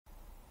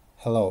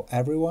Hello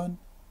everyone,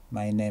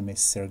 my name is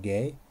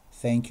Sergey.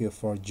 Thank you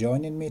for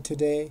joining me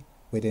today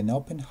with an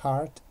open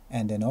heart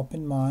and an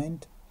open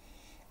mind,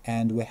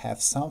 and we have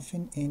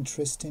something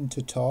interesting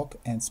to talk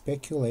and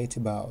speculate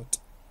about.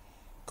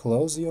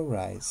 Close your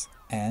eyes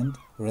and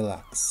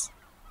relax.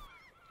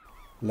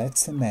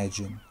 Let's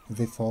imagine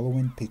the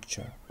following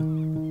picture.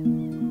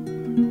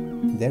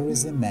 There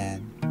is a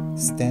man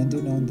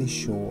standing on the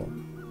shore,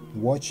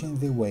 watching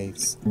the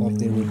waves of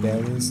the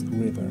rebellious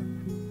river.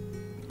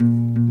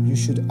 You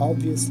should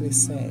obviously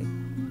say,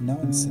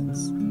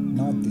 "Nonsense,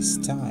 not this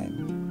time."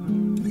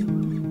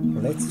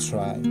 Let's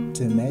try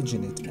to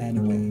imagine it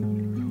anyway.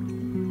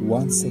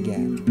 Once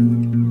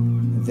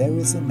again, there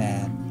is a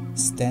man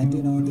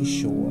standing on the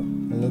shore,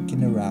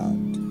 looking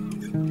around.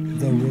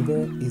 The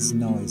river is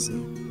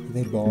noisy.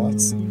 The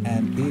boats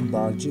and big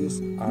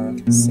barges are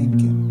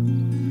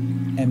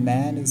sinking. A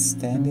man is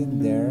standing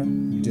there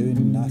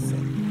doing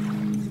nothing.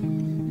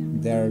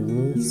 There are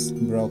roofs,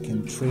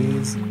 broken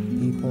trees,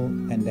 people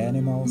and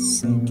animals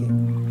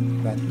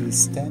sinking, but he is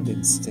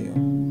standing still.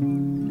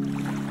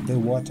 The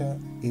water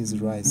is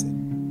rising,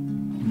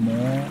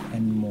 more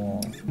and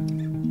more.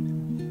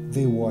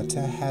 The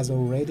water has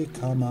already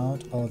come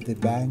out of the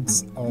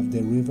banks of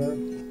the river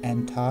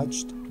and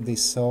touched the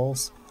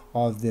soles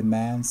of the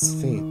man's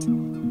feet,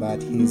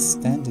 but he is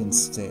standing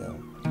still.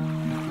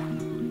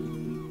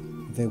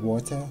 The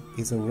water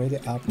is already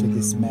up to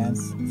this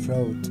man's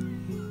throat.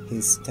 He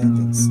is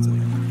standing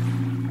still.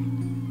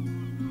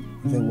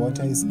 The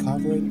water is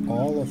covering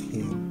all of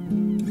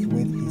him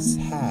with his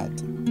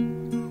head.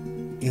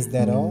 Is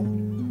that all?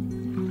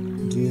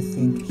 Do you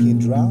think he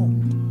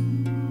drowned?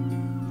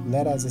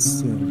 Let us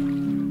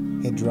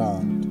assume he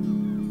drowned.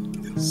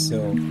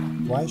 So,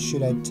 why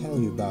should I tell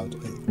you about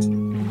it?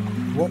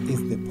 What is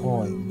the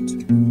point?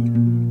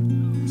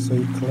 So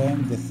you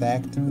claim the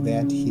fact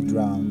that he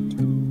drowned.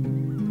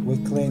 We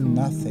claim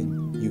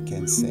nothing, you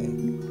can say.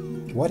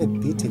 What a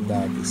pity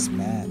about this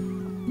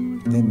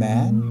man. The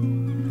man?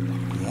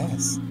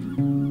 Yes.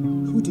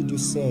 Who did you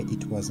say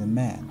it was a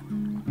man?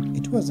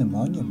 It was a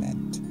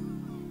monument.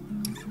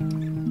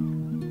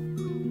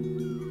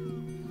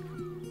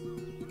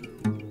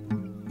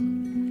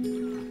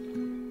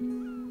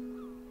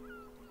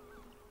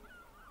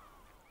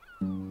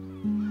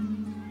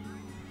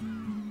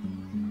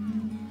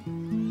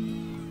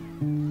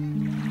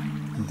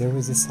 There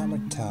is a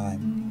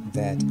summertime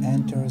that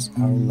enters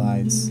our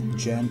lives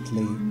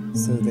gently,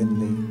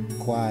 soothingly,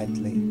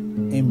 quietly,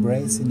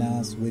 embracing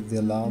us with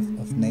the love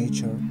of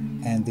nature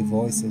and the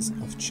voices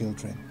of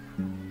children.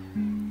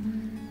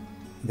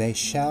 They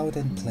shout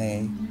and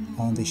play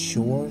on the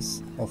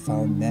shores of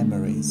our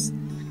memories,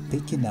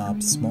 picking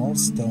up small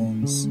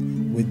stones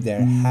with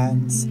their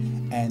hands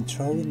and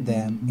throwing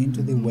them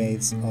into the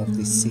waves of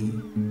the sea.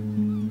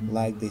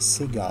 Like the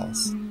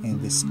seagulls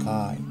in the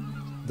sky,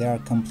 they are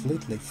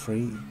completely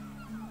free.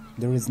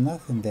 There is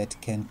nothing that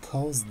can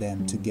cause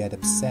them to get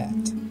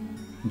upset.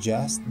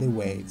 Just the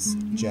waves,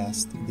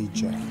 just the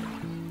joy.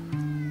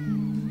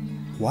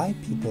 Why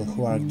people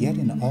who are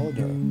getting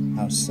older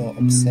are so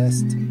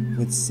obsessed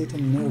with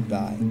sitting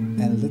nearby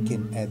and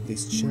looking at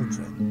these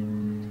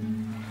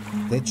children?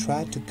 They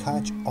try to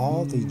catch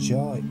all the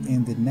joy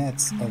in the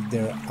nets of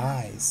their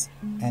eyes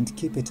and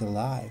keep it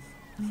alive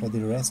for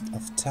the rest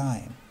of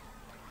time.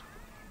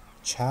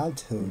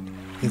 Childhood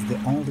is the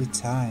only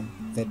time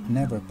that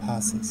never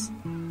passes.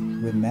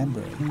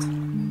 Remember it.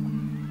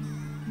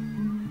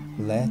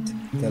 Let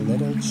the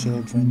little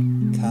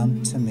children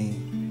come to me,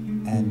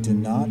 and do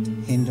not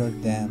hinder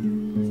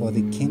them, for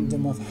the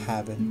kingdom of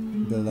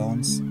heaven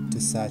belongs to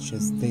such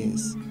as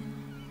this.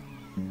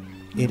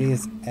 It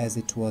is as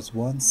it was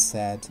once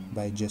said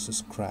by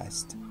Jesus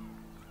Christ.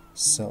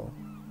 So,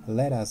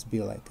 let us be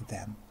like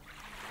them.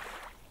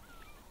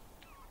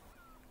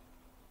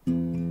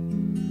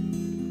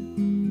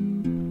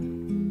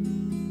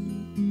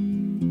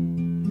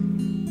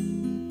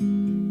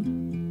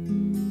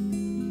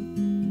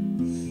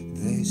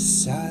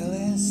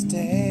 Silence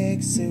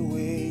takes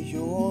away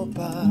your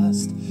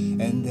past,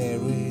 and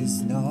there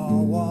is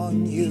no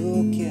one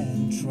you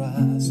can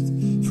trust.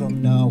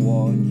 From now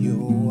on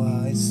you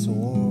are a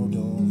sword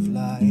of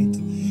light,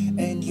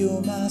 and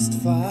you must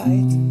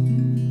fight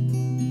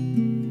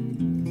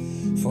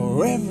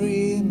for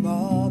every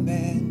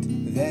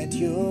moment that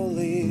you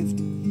lived.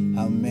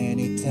 How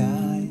many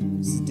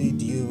times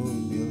did you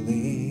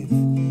believe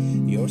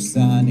your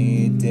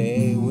sunny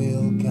day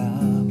will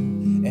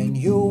come, and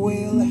you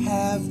will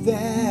have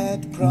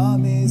that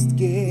promised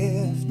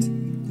gift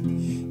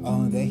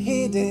on the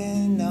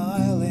hidden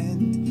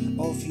island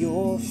of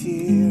your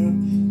fear?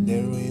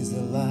 There is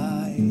a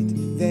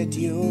light that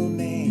you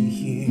may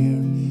hear.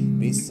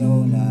 Be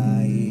so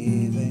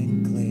naive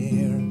and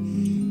clear.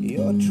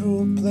 Your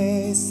true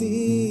place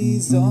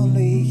is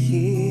only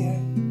here.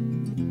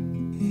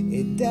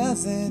 It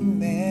doesn't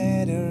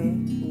matter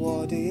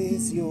what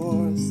is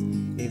yours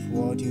if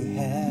what you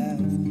have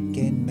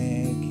can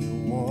make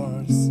you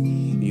worse.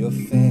 Your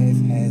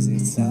faith has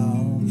its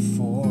own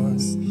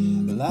force.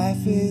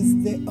 Life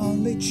is the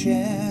only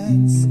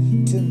chance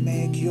to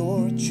make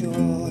your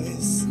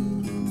choice.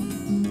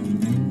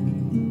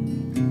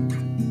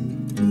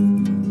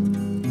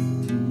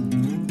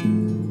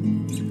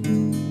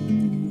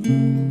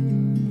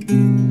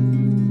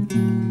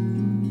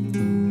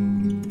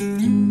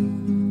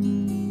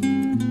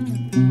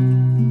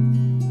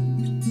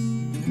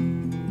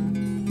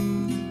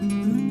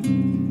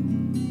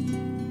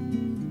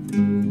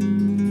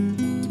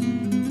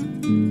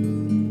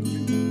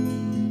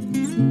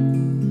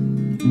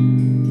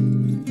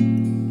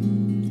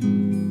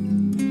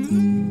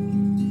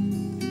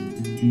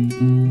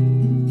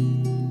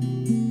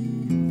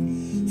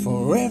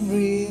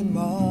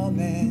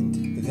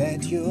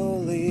 you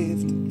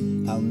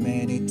lived? How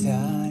many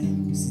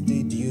times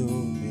did you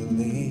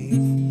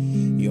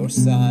believe your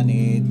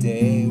sunny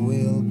day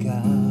will